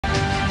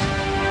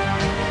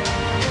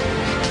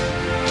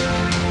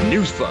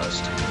News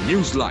First,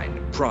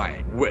 Newsline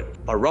Prime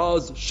with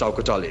Faraz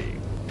Shaukat.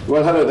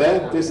 Well, hello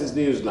there. This is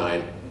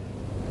Newsline.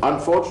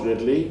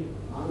 Unfortunately,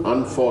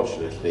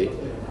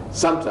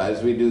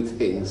 sometimes we do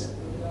things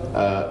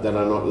that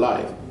are not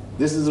live.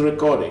 This is a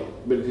recording,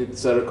 but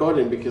it's a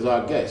recording because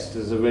our guest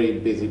is a very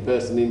busy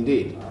person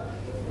indeed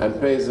and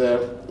plays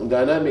a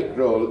dynamic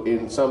role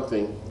in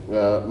something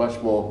much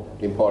more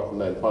important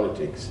than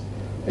politics.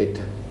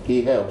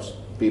 He helps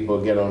people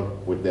get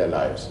on with their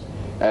lives.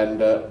 And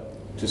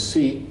to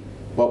see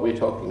what we're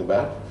talking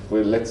about,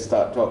 well, let's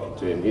start talking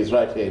to him. He's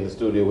right here in the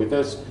studio with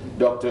us,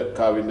 Dr.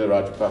 Kavinda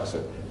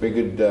Rajapakse. Very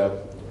good.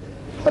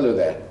 Hello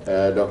there,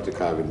 Dr.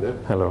 Kavinda.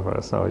 Hello,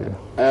 Faraz. How are you?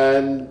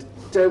 And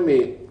tell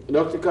me,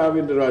 Dr.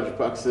 Kavinda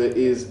Rajapakse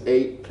is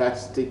a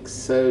plastic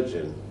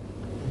surgeon.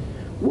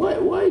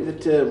 Why the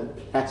term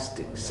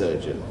plastic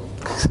surgeon?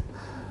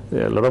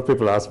 Yeah, a lot of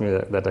people ask me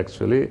that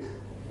actually.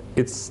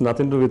 It's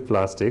nothing to do with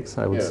plastics,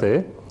 I would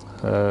say.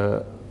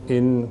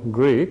 In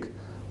Greek,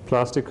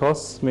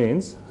 plastikos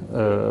means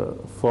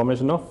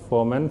formation of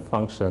form and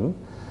function,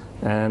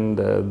 and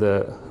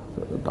the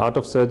art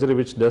of surgery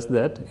which does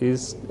that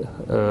is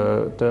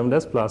termed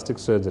as plastic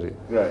surgery.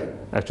 Right.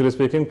 Actually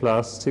speaking,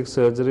 plastic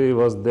surgery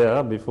was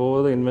there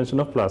before the invention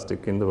of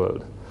plastic in the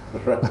world.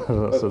 Right.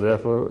 So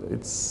therefore,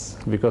 it's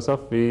because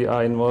of we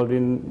are involved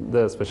in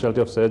the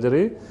specialty of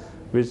surgery,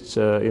 which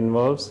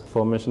involves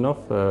formation of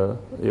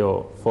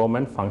your form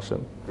and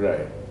function. Right.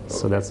 Okay.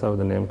 So that's how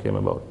the name came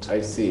about. I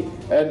see.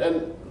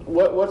 And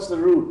what's the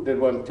route that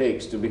one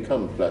takes to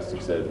become a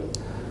plastic surgeon?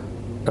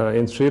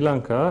 In Sri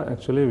Lanka,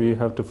 actually, we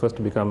have to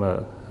first become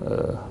a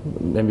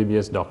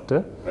MBBS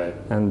doctor, right,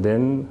 and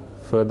then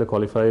further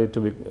qualify to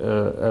be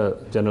a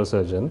general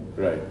surgeon.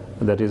 Right.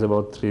 That is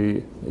about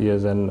 3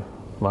 years and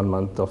 1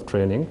 month of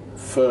training.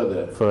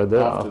 Further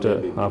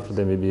after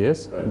the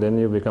MBBS, right, then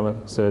you become a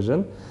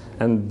surgeon,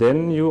 and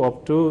then you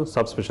opt to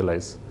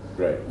subspecialize.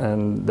 Right.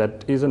 And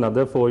that is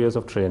another 4 years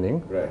of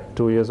training. Right.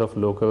 2 years of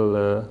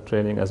local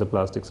training as a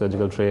plastic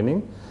surgical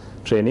trainee,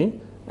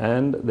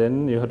 and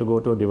then you have to go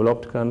to a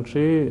developed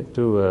country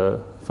to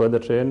further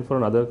train for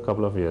another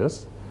couple of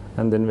years.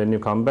 And then when you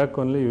come back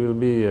only, you will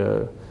be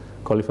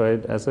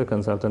qualified as a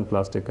consultant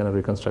plastic and a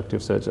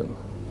reconstructive surgeon.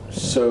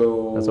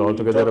 So that's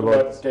altogether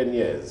about 10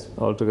 years.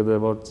 Altogether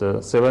about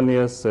 7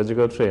 years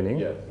surgical training,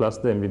 yeah, plus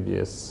the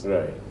MBBS.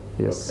 Right.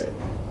 Yes. Okay.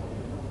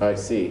 I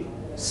see.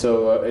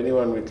 So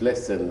anyone with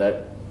less than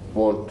that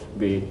won't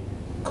be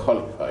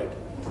qualified.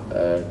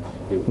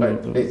 My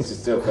place is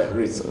still at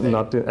risk.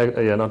 Not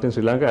in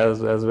Sri Lanka,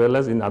 as well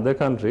as in other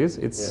countries.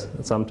 It's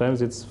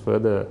sometimes it's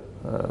further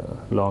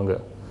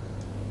longer.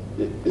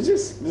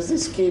 Does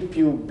this keep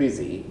you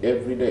busy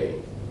every day?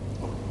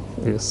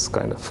 Yes,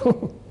 kind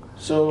of.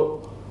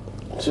 So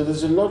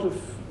there's a lot of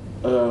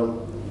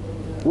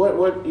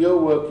what your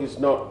work is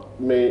not.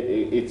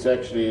 It's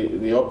actually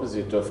the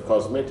opposite of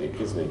cosmetic,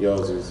 isn't it?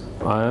 Yours is.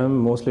 I am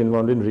mostly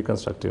involved in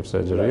reconstructive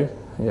surgery. Right.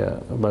 Yeah,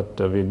 but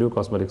we do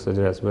cosmetic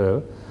surgery as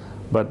well.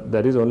 But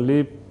that is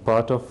only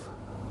part of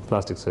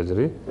plastic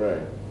surgery.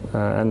 Right.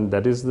 And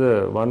that is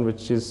the one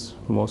which is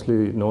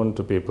mostly known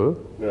to people.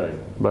 Right.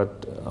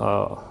 But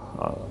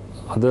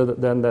other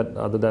than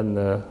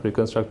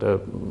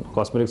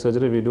cosmetic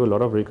surgery, we do a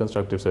lot of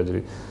reconstructive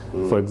surgery.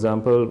 For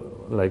example,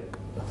 like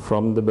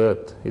from the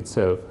birth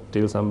itself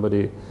till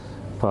somebody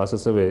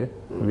passes away,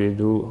 we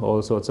do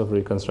all sorts of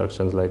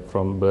reconstructions, like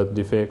from birth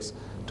defects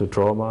to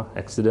trauma,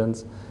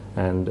 accidents,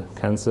 and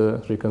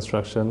cancer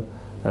reconstruction,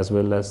 as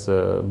well as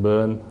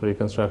burn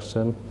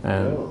reconstruction,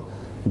 and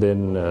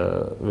then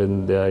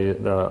when there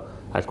are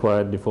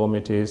acquired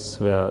deformities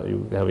where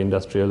you have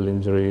industrial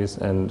injuries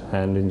and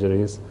hand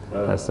injuries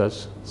as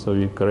such, so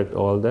we correct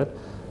all that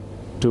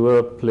to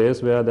a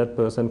place where that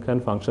person can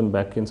function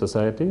back in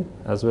society,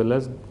 as well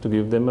as to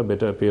give them a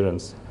better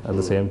appearance at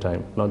the same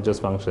time, not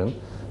just function,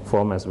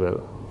 form as well.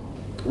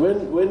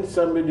 When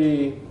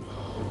somebody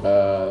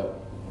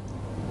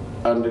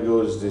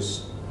undergoes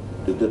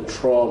the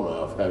trauma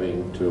of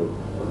having to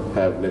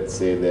have, let's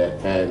say, their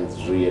hands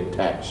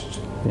reattached,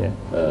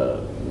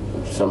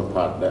 some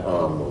part of their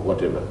arm or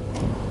whatever,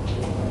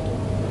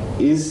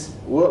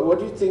 what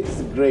do you think is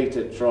the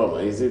greater trauma?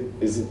 Is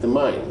it the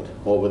mind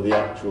over the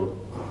actual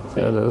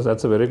thing?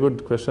 That's a very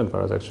good question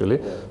for us, actually,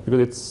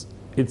 because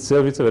it's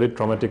a very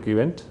traumatic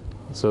event.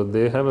 So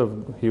they have a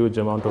huge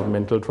amount of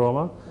mental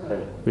trauma,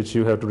 which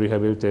you have to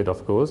rehabilitate,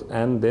 of course,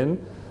 and then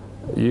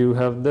you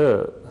have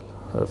the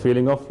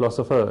feeling of loss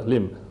of a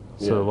limb.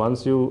 So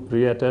once you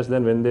reattach,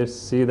 then when they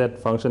see that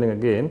functioning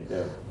again,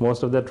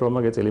 most of that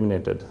trauma gets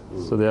eliminated.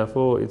 So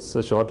therefore, it's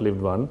a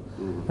short-lived one,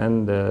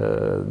 and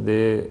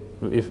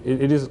if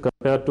it is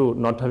compared to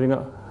not having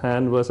a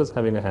hand versus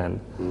having a hand.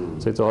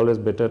 So it's always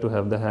better to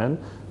have the hand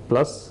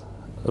plus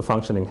a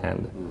functioning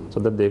hand, so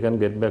that they can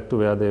get back to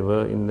where they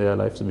were in their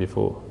lives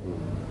before.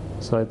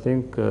 So I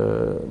think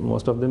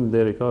most of them,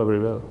 they recover very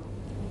well.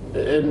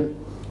 And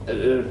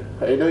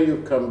I know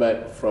you've come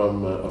back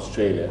from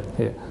Australia,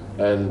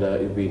 and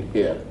you've been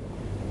here.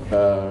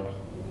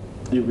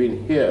 You've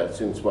been here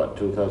since what,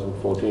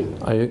 2014?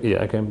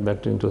 I came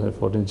back in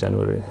 2014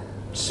 January.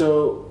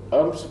 So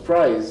I'm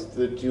surprised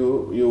that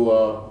you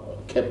are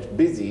kept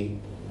busy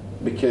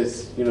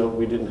because, you know,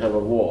 we didn't have a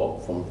war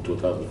from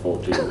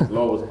 2014.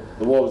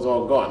 The war was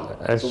all gone.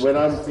 So when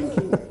I'm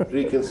thinking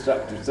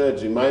reconstructive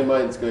surgery, my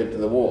mind's going to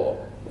the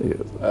war.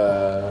 Yes.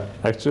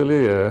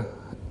 Actually,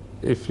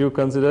 if you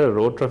consider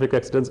road traffic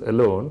accidents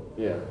alone,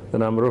 the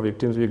number of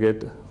victims we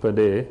get per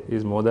day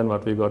is more than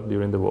what we got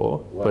during the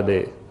war per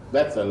day.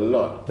 That's a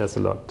lot. That's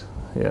a lot.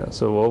 Yeah.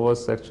 So war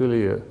was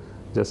actually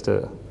just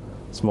a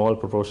small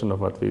proportion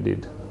of what we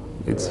did.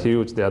 It's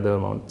huge, the other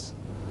amounts.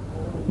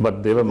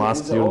 But they were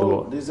masked during the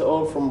war. These are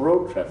all from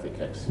road traffic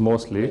accidents?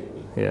 Mostly,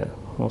 yeah,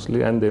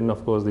 mostly. And then,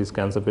 of course, these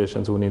cancer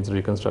patients who needs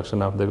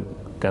reconstruction after the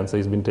cancer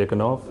has been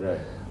taken off. Right.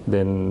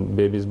 Then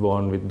babies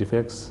born with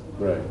defects.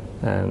 Right.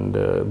 And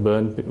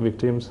burn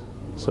victims.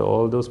 So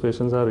all those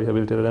patients are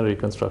rehabilitated and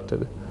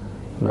reconstructed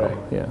now. Right.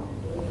 Yeah.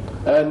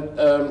 And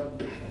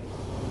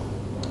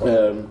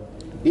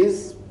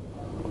is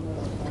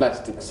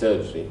plastic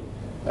surgery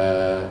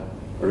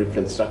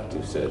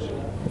reconstructive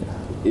surgery?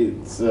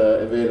 It's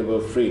available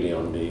freely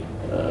on the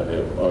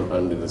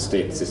under the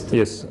state system.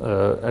 Yes,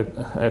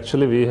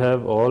 actually we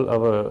have all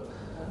our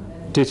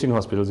teaching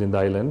hospitals in the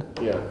island.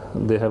 Yeah.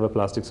 They have a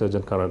plastic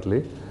surgeon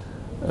currently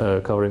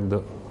covering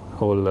the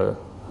whole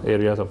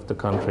areas of the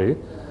country,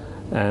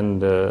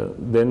 and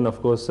then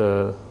of course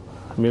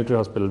military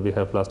hospital we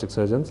have plastic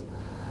surgeons.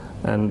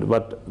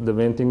 But the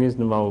main thing is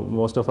now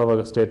most of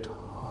our state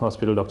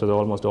hospital doctors,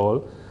 almost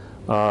all,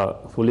 are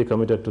fully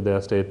committed to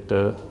their state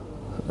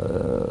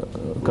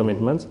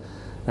commitments,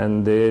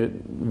 and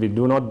we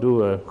do not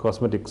do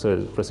cosmetic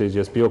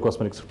procedures, pure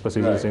cosmetic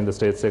procedures in the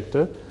state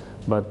sector,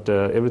 but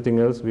everything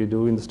else we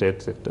do in the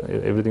state sector.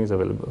 Everything is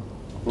available.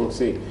 Let's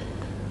see.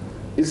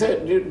 Do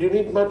you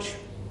need much,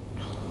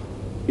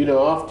 you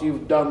know, after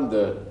you've done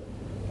the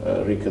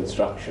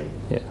reconstruction,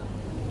 yeah,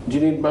 do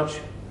you need a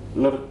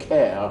lot of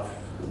care?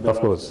 Of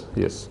course,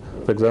 yes.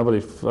 For example,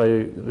 if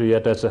I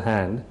reattach a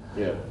hand,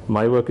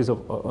 my work is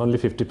only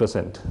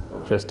 50%.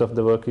 Rest of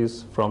the work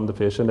is from the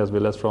patient as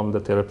well as from the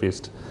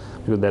therapist,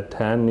 because that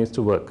hand needs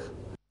to work.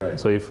 Right.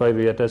 So if I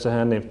reattach a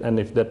hand,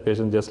 if that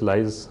patient just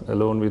lies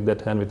alone with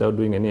that hand without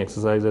doing any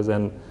exercises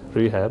and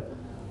rehab,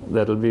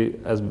 that will be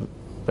as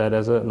bad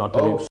as a not.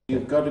 So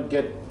you've got to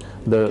get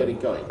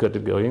it going. Get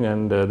it going,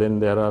 and then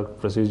there are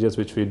procedures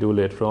which we do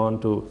later on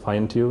to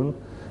fine-tune.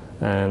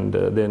 And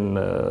then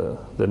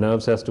the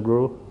nerves has to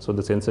grow, so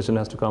the sensation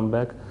has to come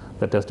back.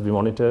 That has to be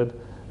monitored,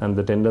 and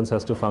the tendons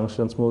has to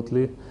function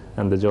smoothly,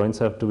 and the joints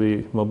have to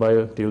be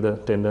mobile till the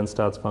tendon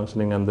starts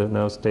functioning and the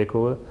nerves take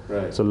over.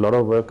 Right. So a lot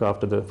of work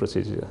after the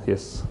procedure.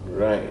 Yes.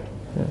 Right.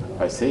 Yeah.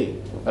 I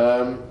see.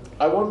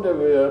 I wonder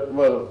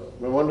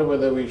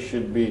whether we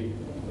should be.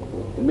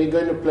 We're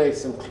going to play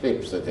some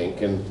clips, I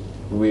think, and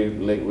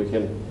we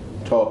can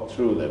talk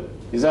through them.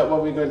 Is that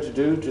what we're going to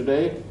do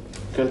today?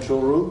 Control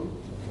room.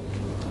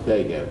 There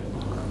you go.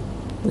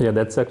 Yeah,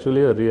 that's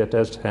actually a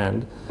reattached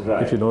hand.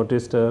 Right. If you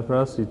noticed,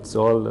 Faraz, it's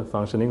all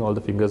functioning, all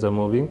the fingers are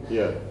moving.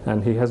 Yeah.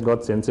 And he has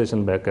got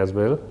sensation back as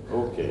well.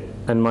 Okay.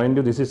 And mind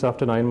you, this is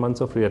after 9 months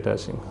of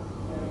reattaching.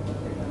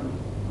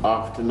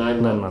 After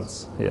 9 months? 9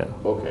 months, yeah.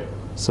 Okay.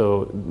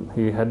 So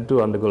he had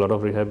to undergo a lot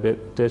of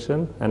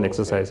rehabilitation and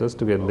exercises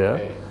to get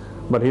there.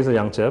 But he's a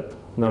young chap.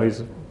 Now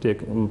he's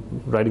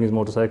riding his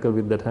motorcycle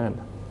with that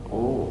hand.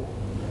 Oh.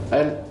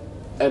 And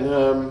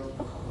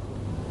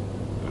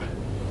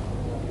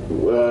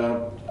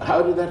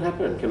how did that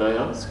happen, can I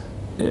ask?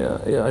 Yeah.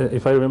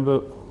 If I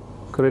remember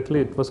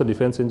correctly, it was a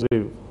defense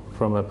injury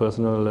from a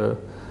personal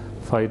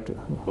fight.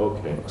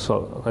 Okay.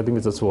 So I think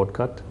it's a sword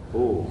cut.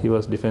 Oh. He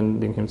was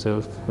defending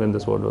himself when the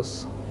sword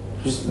was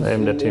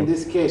aimed at him. In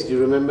this case, do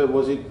you remember,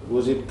 was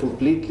it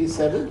completely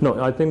severed?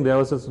 No, I think there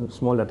was a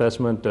small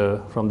attachment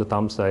from the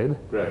thumb side.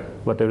 Right.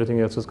 But everything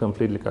else was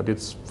completely cut.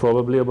 It's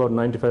probably about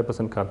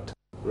 95% cut.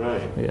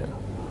 Right. Yeah.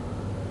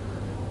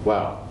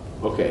 Wow.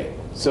 Okay.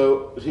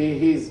 So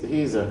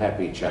he's a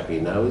happy chappy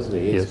now, isn't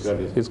he?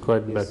 He's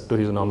quite back to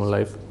his normal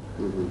life.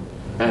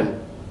 Mm-hmm. And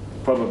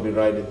probably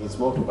riding his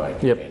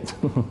motorbike again.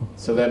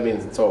 So that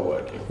means it's all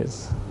working.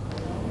 Yes.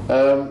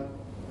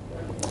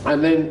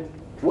 And then,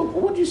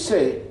 what do you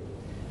say?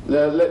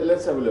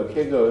 Let's have a look.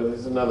 Here goes.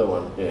 There's another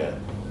one here.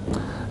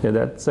 Yeah,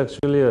 that's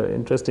actually an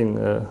interesting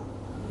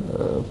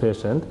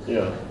patient.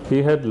 Yeah.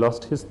 He had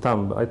lost his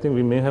thumb. I think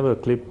we may have a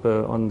clip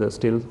on the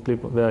still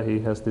clip where he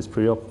has this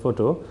pre-op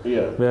photo.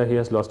 Yeah. Where he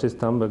has lost his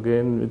thumb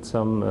again with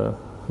some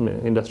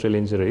industrial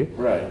injury.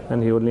 Right.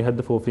 And he only had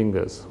the 4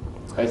 fingers.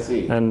 I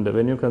see. And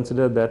when you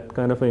consider that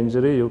kind of an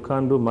injury, you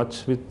can't do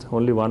much with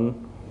only one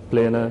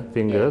planar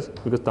fingers,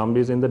 because thumb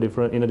is in a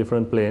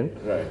different plane,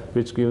 right,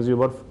 which gives you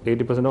about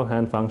 80% of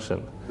hand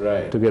function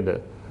together.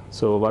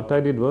 So what I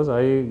did was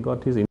I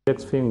got his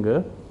index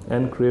finger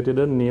and created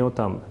a new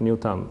thumb.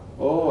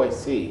 Oh, I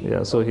see.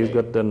 Yeah, so he's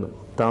got the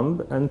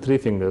thumb and 3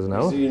 fingers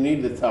now. So you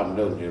need the thumb,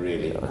 don't you,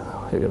 really?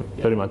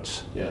 Very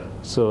much. Yeah.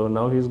 So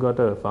now he's got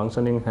a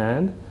functioning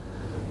hand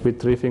with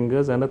 3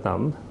 fingers and a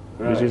thumb,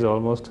 which is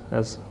almost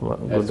as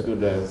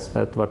good as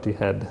what he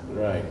had.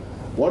 Right.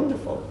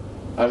 Wonderful.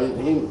 I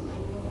mean,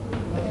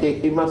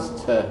 he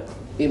must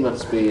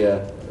be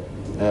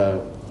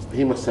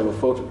he must have a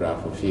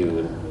photograph of you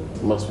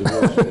and must be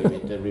watching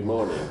it every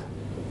morning.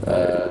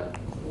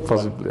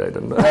 Possibly, I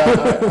don't know.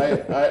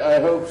 I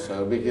hope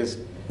so, because,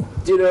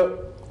 you know,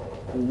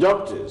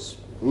 doctors,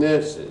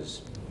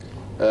 nurses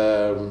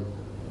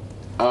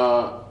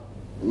are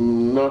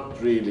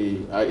not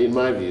really, in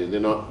my view, they're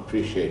not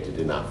appreciated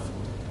enough.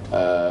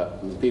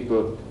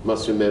 People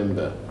must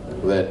remember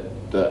that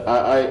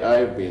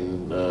I've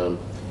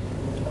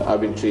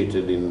been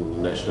treated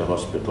in National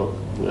Hospital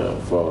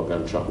for a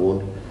gunshot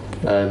wound,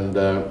 and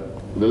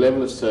the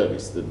level of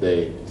service that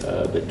they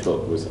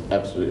took was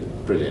absolutely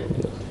brilliant.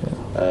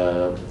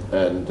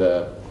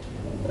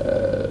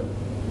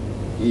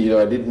 You know,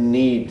 I didn't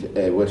need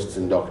a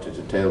Western doctor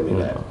to tell me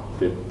that.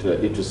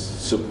 It was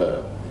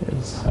superb.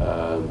 Yes.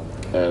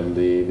 And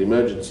the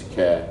emergency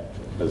care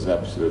was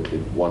absolutely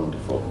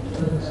wonderful.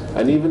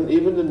 And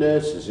even the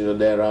nurses, you know,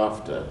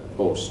 thereafter,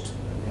 post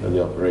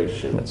the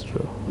operation. That's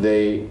true.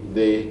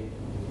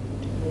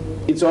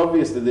 It's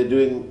obvious that they're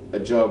doing a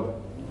job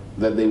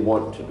that they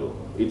want to do.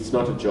 It's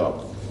not a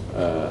job.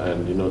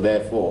 And, you know,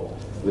 therefore,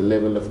 the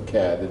level of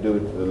care, they do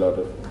it with a lot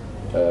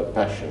of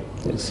passion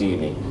and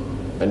feeling.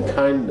 And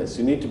kindness.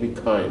 You need to be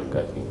kind,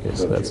 I think.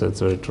 Yes, that's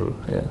very true,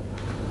 yeah.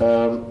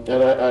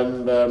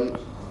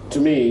 To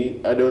me,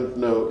 I don't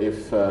know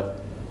if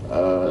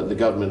the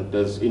government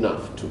does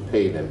enough to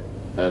pay them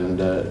and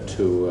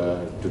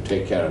to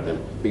take care of them,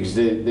 because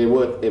they're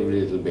worth every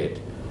little bit.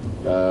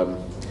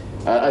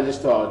 I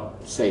just thought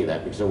I'd say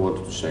that because I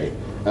wanted to say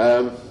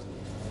it.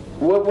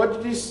 What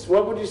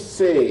would you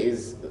say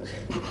is,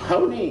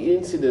 how many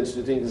incidents do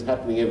you think is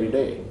happening every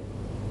day?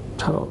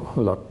 Oh,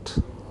 a lot.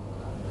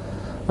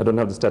 I don't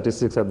have the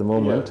statistics at the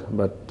moment,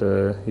 but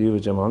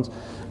huge amounts.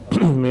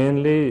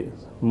 Mainly,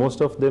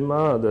 most of them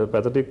are the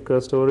pathetic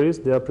stories.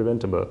 They are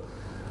preventable,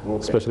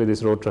 especially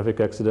these road traffic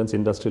accidents,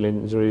 industrial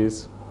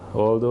injuries.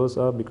 All those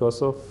are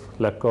because of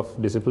lack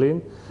of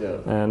discipline,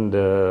 and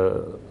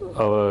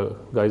our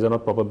guys are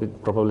not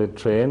properly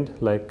trained.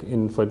 Like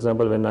for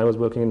example, when I was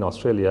working in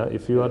Australia,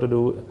 if you are to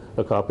do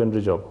a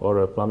carpentry job or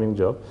a plumbing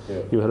job,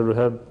 you have to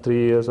have 3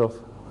 years of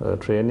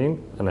training,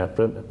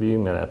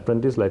 being an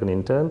apprentice, like an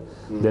intern,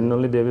 then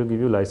only they will give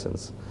you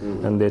license.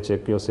 And they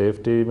check your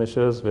safety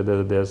measures,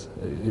 whether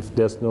if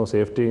there's no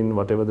safety in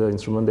whatever the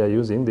instrument they are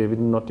using, they will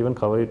not even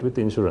cover it with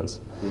insurance.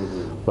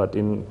 But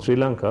in Sri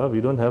Lanka,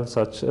 we don't have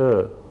such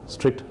a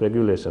strict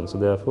regulation, so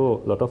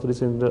therefore a lot of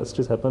these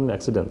industries happen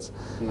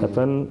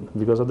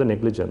because of the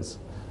negligence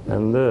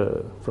and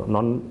the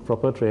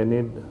non-proper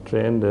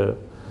trained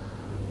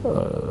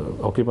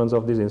occupants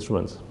of these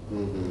instruments.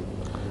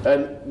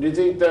 And do you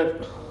think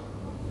that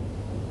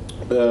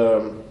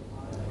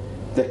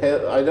the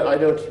health, I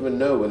don't even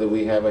know whether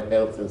we have a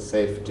health and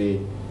safety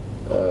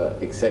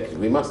executive.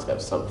 We must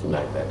have something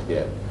like that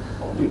here.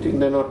 Do you think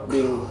they're not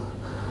being...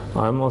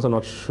 I'm also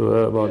not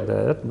sure about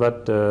that,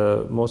 but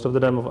most of the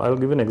time, I'll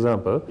give you an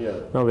example.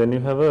 Now, when you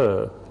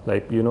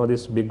have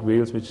these big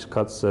wheels which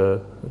cuts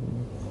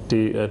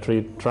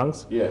tree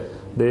trunks,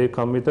 they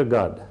come with a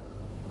guard.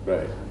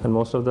 Right. And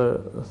most of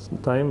the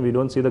time, we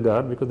don't see the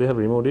guard because they have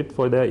removed it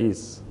for their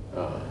ease.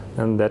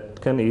 And that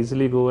can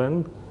easily go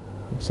and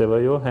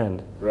sever your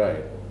hand.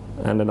 Right.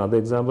 And another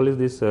example is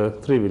these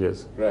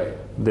three-wheelers. Right.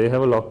 They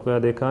have a lock where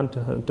they can't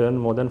turn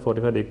more than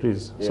 45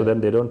 degrees, so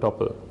that they don't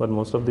topple. But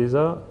most of these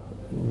are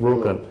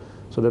broken,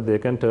 so that they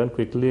can turn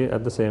quickly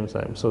at the same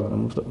time.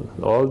 So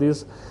all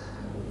these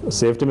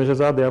safety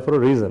measures are there for a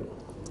reason.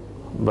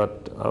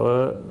 But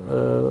our...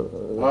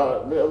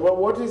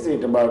 what is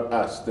it about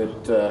us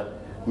that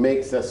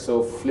makes us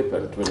so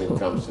flippant when it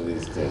comes to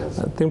these things?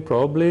 I think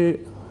probably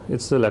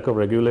it's the lack of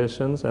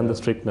regulations and the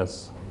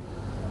strictness.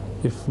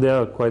 If they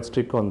are quite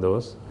strict on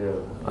those,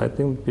 I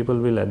think people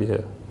will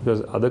adhere.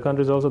 Because other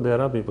countries also, there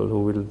are people who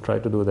will try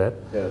to do that,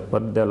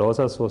 but their laws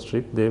are so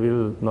strict, they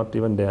will not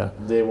even dare.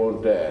 They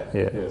won't dare.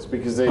 Yes,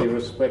 because they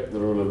respect the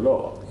rule of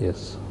law.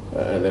 Yes.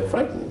 And they're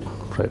frightened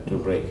to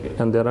break it.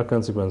 And there are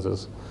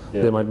consequences.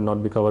 They might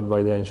not be covered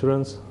by their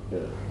insurance,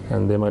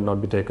 and they might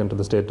not be taken to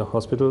the state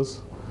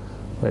hospitals.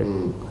 Like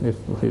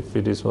if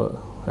it is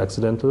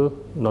accidental,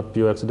 not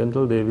pure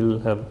accidental, they will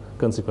have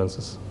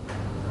consequences.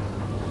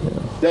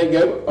 There you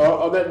go.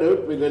 On that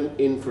note, we're going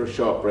in for a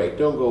short break.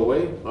 Don't go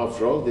away.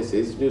 After all, this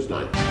is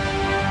Newsline.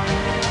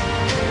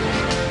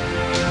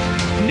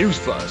 News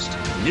First,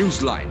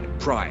 Newsline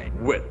Prime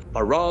with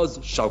Faraz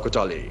Shaukat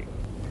Ali.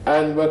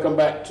 And welcome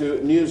back to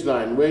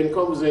Newsline. We're in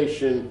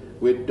conversation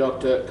with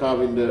Dr.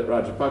 Kavinda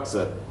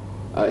Rajapakse.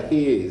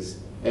 He is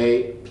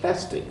a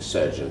plastic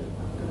surgeon.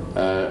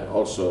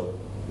 Also,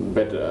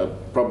 better,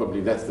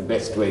 probably that's the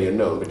best way you're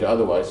known, but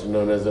otherwise you're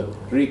known as a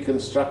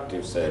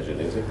reconstructive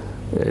surgeon, is it?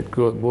 It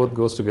both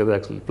goes together,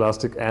 actually,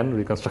 plastic and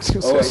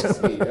reconstructive surgeon.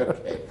 Oh, I see,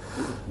 okay.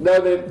 Now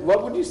then,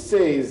 what would you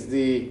say is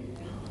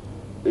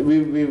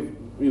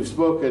we've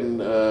spoken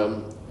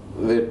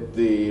that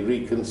the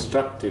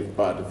reconstructive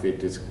part of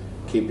it is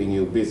keeping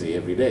you busy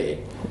every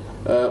day.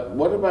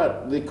 What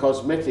about the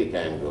cosmetic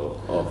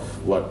angle of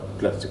what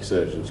plastic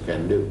surgeons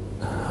can do?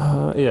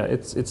 Yeah,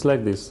 it's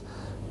like this.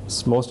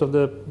 Most of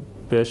the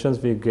patients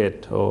we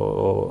get,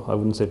 or I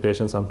wouldn't say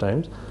patients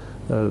sometimes,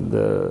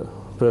 the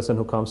person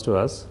who comes to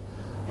us,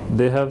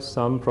 they have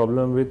some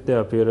problem with their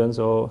appearance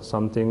or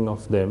something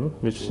of them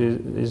which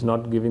is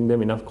not giving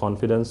them enough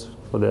confidence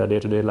for their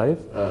day-to-day life.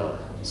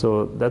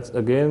 So that's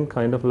again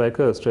kind of like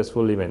a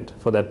stressful event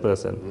for that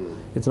person.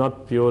 It's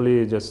not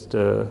purely just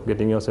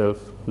getting yourself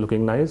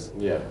looking nice.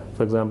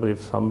 For example,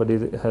 if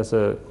somebody has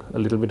a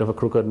little bit of a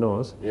crooked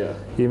nose,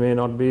 he may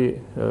not be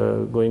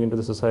going into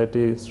the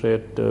society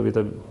straight with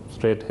a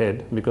straight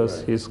head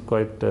because he's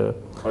quite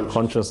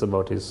conscious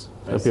about his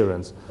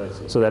appearance.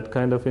 So that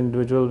kind of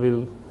individual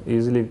will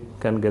easily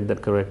can get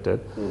that corrected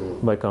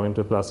by coming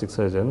to a plastic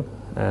surgeon,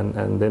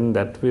 and then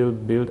that will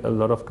build a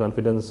lot of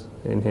confidence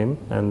in him,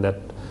 and that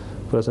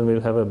person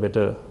will have a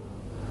better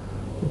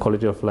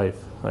quality of life,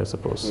 I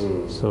suppose.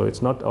 So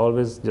it's not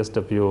always just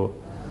a pure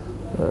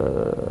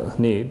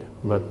need,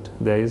 but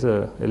there is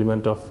a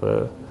element of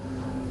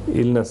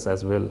illness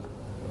as well.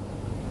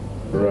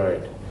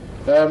 Right.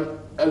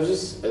 I was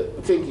just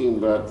thinking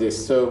about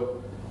this. So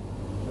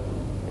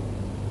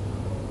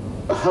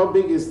how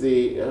big is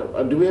the,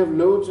 do we have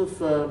loads of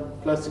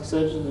plastic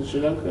surgeons in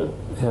Sri Lanka?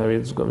 Yeah,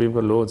 we've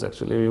got loads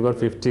actually. We've got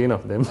 15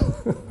 of them.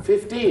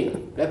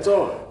 15? That's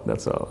all?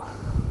 That's all.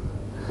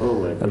 Oh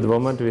my goodness. At the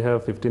moment we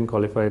have 15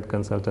 qualified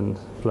consultant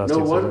plastic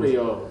surgeons. No wonder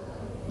you're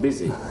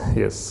busy.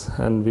 Yes,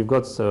 and we've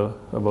got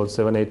about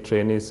 7-8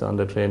 trainees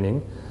under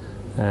training,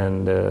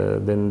 and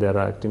then there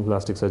are acting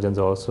plastic surgeons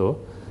also.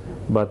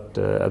 But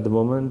at the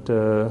moment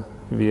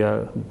we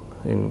are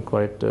in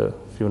quite a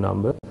few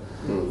numbers.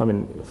 I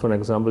mean, for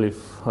example,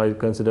 if I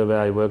consider where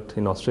I worked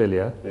in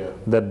Australia,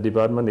 that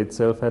department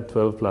itself had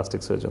 12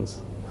 plastic surgeons.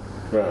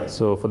 Right.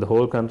 So for the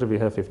whole country we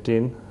have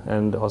 15,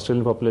 and the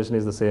Australian population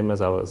is the same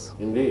as ours.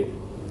 Indeed.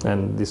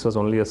 And this was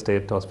only a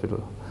state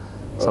hospital,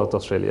 South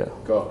Australia.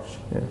 Gosh.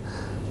 Yeah.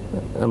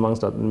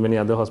 Amongst many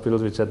other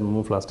hospitals which had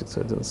more plastic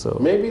surgeons. So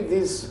maybe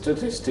these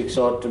statistics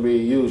ought to be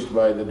used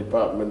by the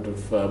Department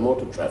of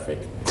Motor Traffic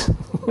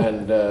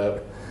and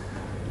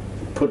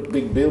put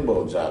big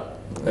billboards up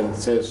and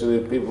say so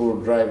that people will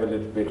drive a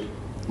little bit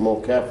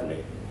more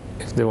carefully.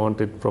 If they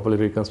want it properly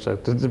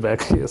reconstructed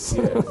back, yes.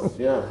 Yes,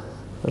 yeah.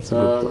 That's a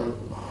good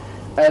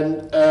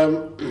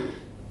point.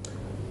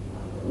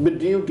 But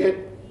do you get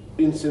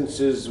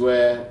instances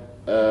where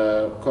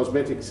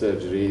cosmetic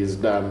surgery is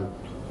done,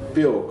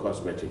 pure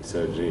cosmetic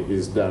surgery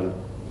is done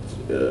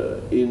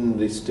in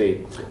the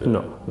state?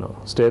 No.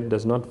 State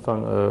does not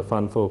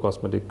fund for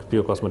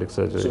pure cosmetic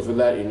surgery. So for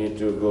that you need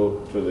to go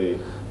to the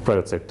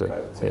private sector.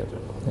 Yeah.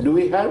 Do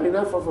we have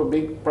enough of a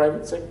big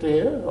private sector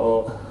here,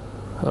 or?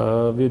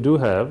 We do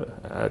have.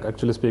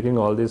 Actually speaking,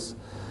 all these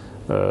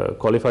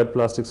qualified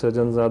plastic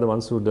surgeons are the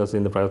ones who does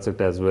in the private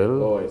sector as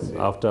well,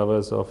 after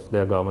hours of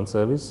their government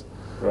service.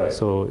 Right.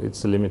 So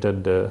it's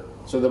limited.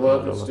 So the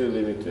market's still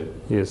limited.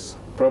 Yes.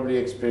 Probably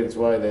explains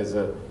why there's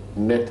a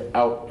net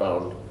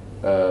outbound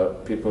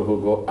people who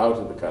go out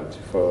of the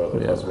country for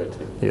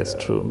cosmetic. Yes,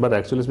 true. But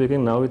actually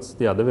speaking, now it's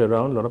the other way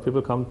around. A lot of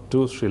people come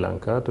to Sri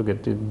Lanka to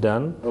get it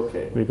done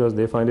because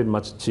they find it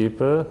much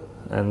cheaper,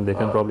 and they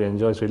can probably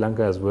enjoy Sri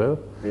Lanka as well.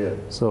 Yeah.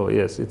 So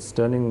yes, it's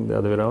turning the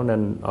other way around,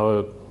 and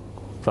our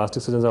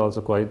plastic surgeons are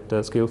also quite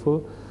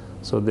skillful.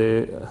 So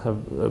they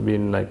have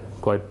been like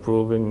quite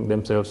proving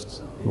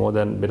themselves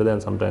better than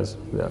sometimes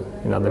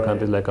in other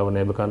countries like our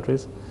neighbor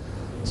countries.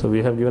 So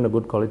we have given a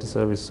good quality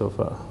service so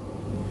far.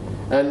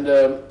 And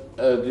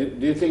do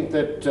you think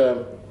that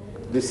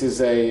this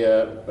is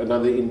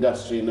another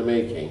industry in the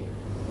making?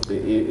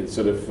 It's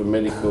sort of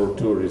medical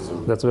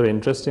tourism. That's a very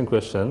interesting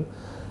question.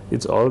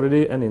 It's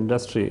already an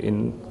industry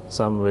in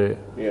some way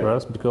for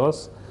us,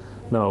 because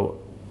now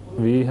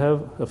we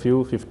have a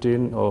few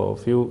 15 or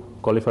few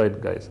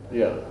qualified guys.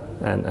 Yeah.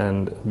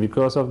 And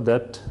because of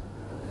that,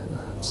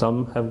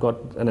 some have got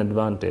an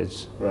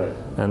advantage. Right.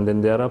 And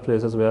then there are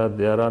places where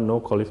there are no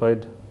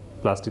qualified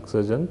plastic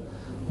surgeon,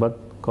 but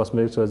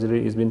cosmetic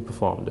surgery is being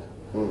performed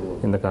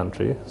in the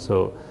country.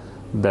 So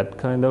that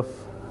kind of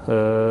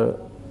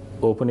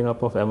opening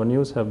up of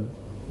avenues have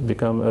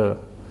become a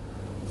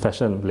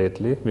fashion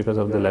lately because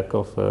of the lack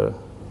of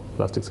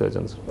plastic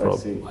surgeons.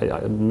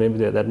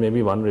 Maybe that may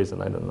be one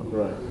reason, I don't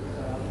know. Right.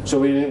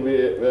 So do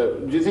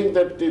you think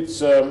that it's,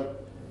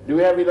 do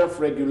we have enough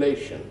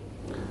regulation?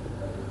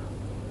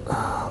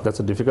 That's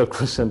a difficult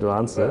question to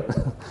answer.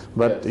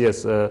 But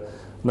yes,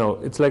 no,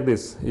 it's like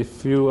this.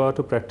 If you are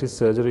to practice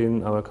surgery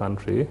in our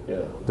country,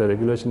 the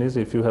regulation is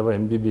if you have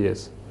an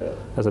MBBS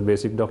as a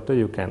basic doctor,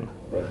 you can.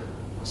 Right.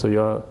 So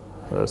you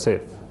are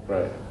safe.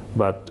 Right.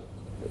 But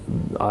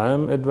I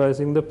am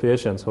advising the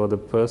patients or the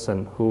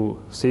person who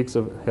seeks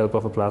the help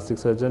of a plastic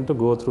surgeon to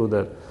go through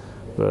the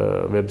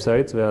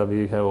websites where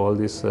we have all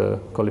these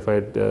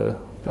qualified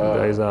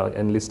guys are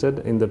enlisted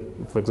in the,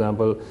 for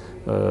example,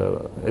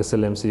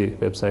 SLMC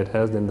website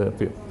has, then the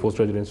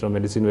Postgraduate Institute of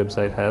Medicine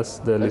website has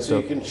the list. So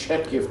you can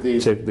check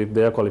if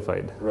they are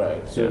qualified.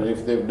 Right. So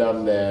if they've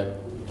done their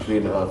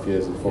 3.5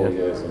 years and 4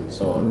 years and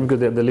so on.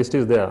 Because the list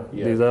is there.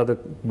 These are the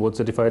board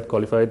certified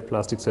qualified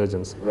plastic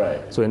surgeons.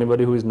 Right. So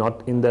anybody who is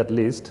not in that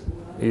list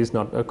is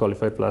not a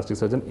qualified plastic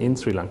surgeon in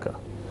Sri Lanka.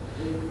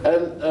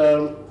 And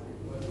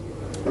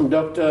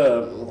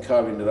Dr.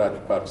 Kavinda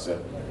Rajapakse,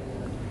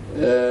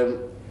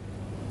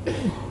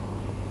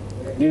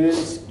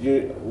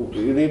 do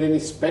you need any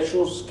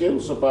special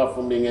skills apart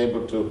from being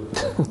able to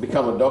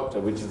become a doctor,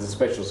 which is a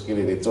special skill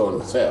in its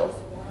own self?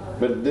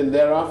 But then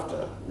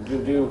thereafter,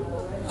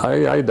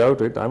 I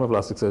doubt it. I'm a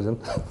plastic surgeon.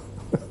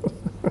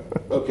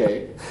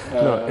 Okay.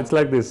 No, it's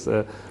like this.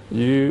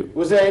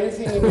 Was there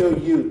anything in your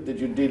youth that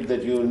you did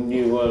that you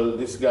knew, well,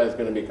 this guy's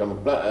going to become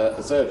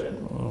a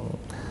surgeon?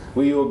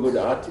 Were you a good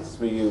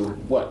artist? Were you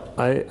what?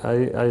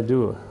 I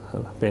do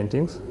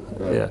paintings.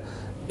 Right. Yeah.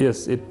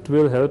 Yes, it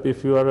will help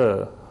if you are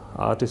a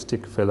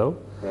artistic fellow.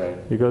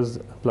 Right. Because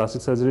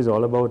plastic surgery is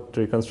all about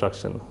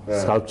reconstruction,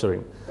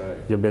 sculpturing. Right.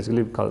 You're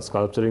basically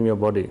sculpturing your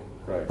body,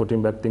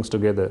 putting back things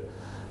together,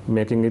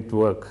 making it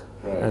work.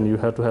 And you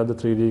have to have the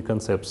 3D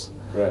concepts.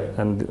 Right.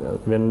 And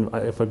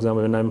for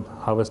example, when I'm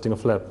harvesting a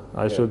flap,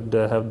 I should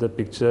have the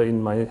picture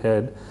in my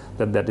head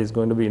that is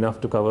going to be enough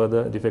to cover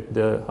the defect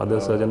the other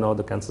surgeon or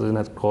the cancer surgeon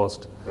has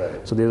caused.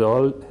 Right. So these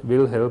all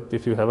will help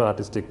if you have an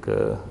artistic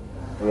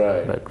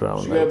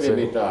background. So you're a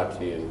bit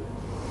arty and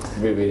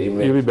maybe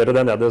you'll be better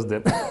than others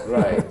then.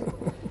 Right.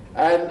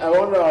 And I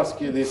want to ask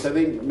you this. I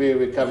think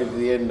we're coming to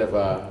the end of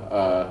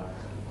our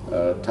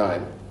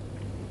time.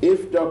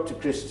 If Dr.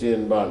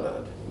 Christian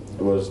Barnard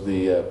was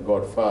the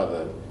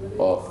godfather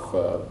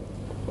of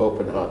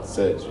open heart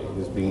surgery,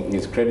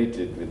 he's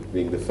credited with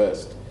being the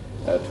first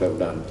to have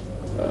done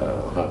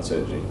heart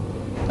surgery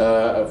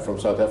from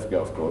South Africa,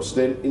 of course.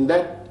 Then,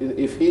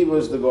 if he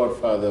was the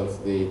godfather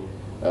of the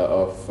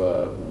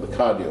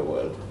cardio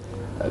world,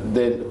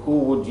 then who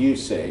would you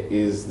say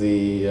is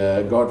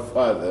the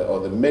godfather or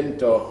the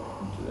mentor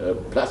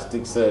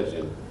plastic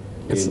surgeon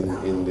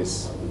in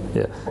this?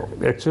 Yeah,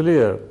 actually,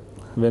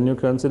 when you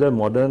consider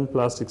modern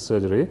plastic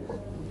surgery,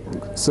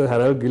 Sir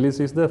Harold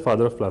Gillis is the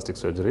father of plastic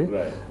surgery.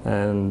 Right.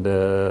 And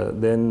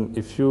then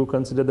if you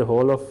consider the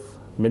whole of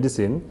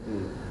medicine,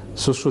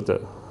 Sushruta,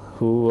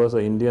 who was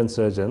an Indian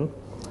surgeon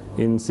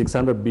in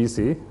 600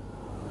 BC,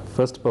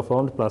 first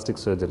performed plastic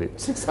surgery.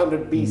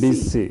 600 BC?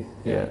 BC,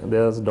 yeah.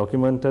 There's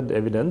documented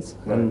evidence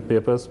and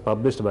papers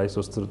published by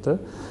Sushruta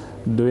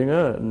doing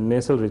a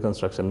nasal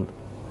reconstruction,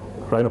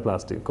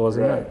 rhinoplasty,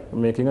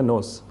 making a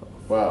nose.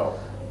 Wow.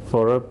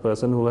 For a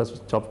person who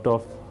has chopped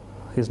off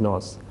his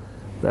nose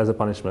as a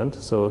punishment.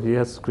 So he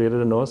has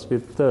created a nose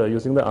with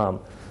using the arm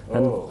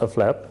and a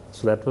flap.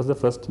 So that was the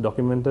first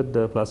documented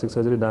plastic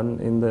surgery done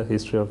in the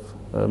history of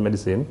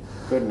medicine.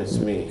 Goodness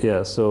me.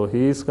 Yeah, so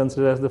he is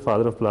considered as the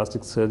father of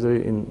plastic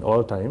surgery in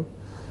all time.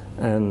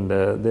 And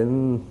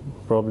then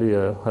probably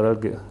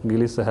Harold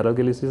Gillis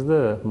is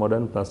the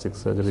modern plastic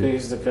surgery. So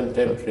he's the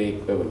contemporary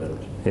equivalent.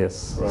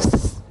 Yes.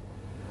 Right.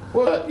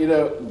 Well,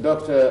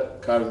 Dr.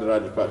 Kavinda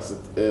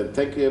Rajapakse,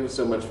 thank you ever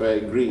so much for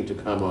agreeing to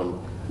come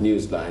on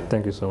Newsline.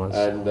 Thank you so much.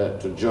 And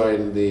to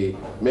join the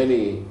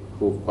many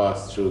who've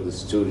passed through the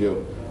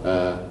studio,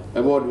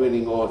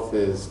 award-winning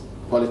authors,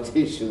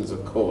 politicians,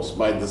 of course,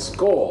 by the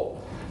score,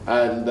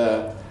 and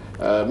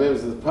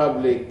members of the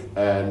public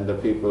and the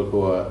people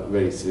who are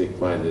very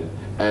civic-minded,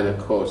 and of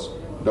course,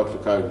 Dr.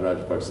 Kavinda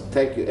Rajapakse.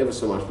 Thank you ever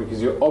so much,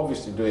 because you're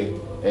obviously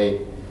doing a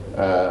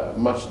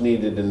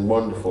much-needed and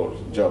wonderful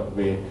job.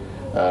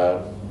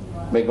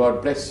 May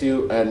God bless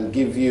you and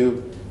give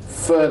you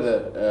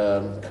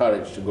further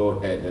courage to go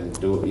ahead and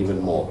do even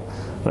more.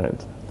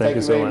 Right. Thank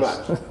you so very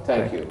much.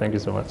 Thank you. Thank you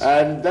so much.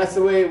 And that's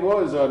the way it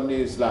was on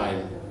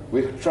Newsline.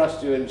 We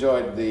trust you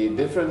enjoyed the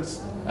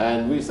difference,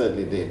 and we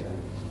certainly did.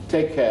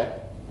 Take care,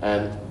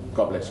 and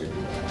God bless you.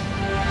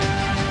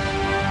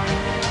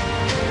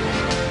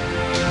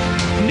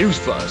 News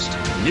First,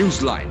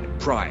 Newsline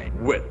Prime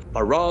with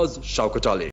Faraz Shaukat Ali.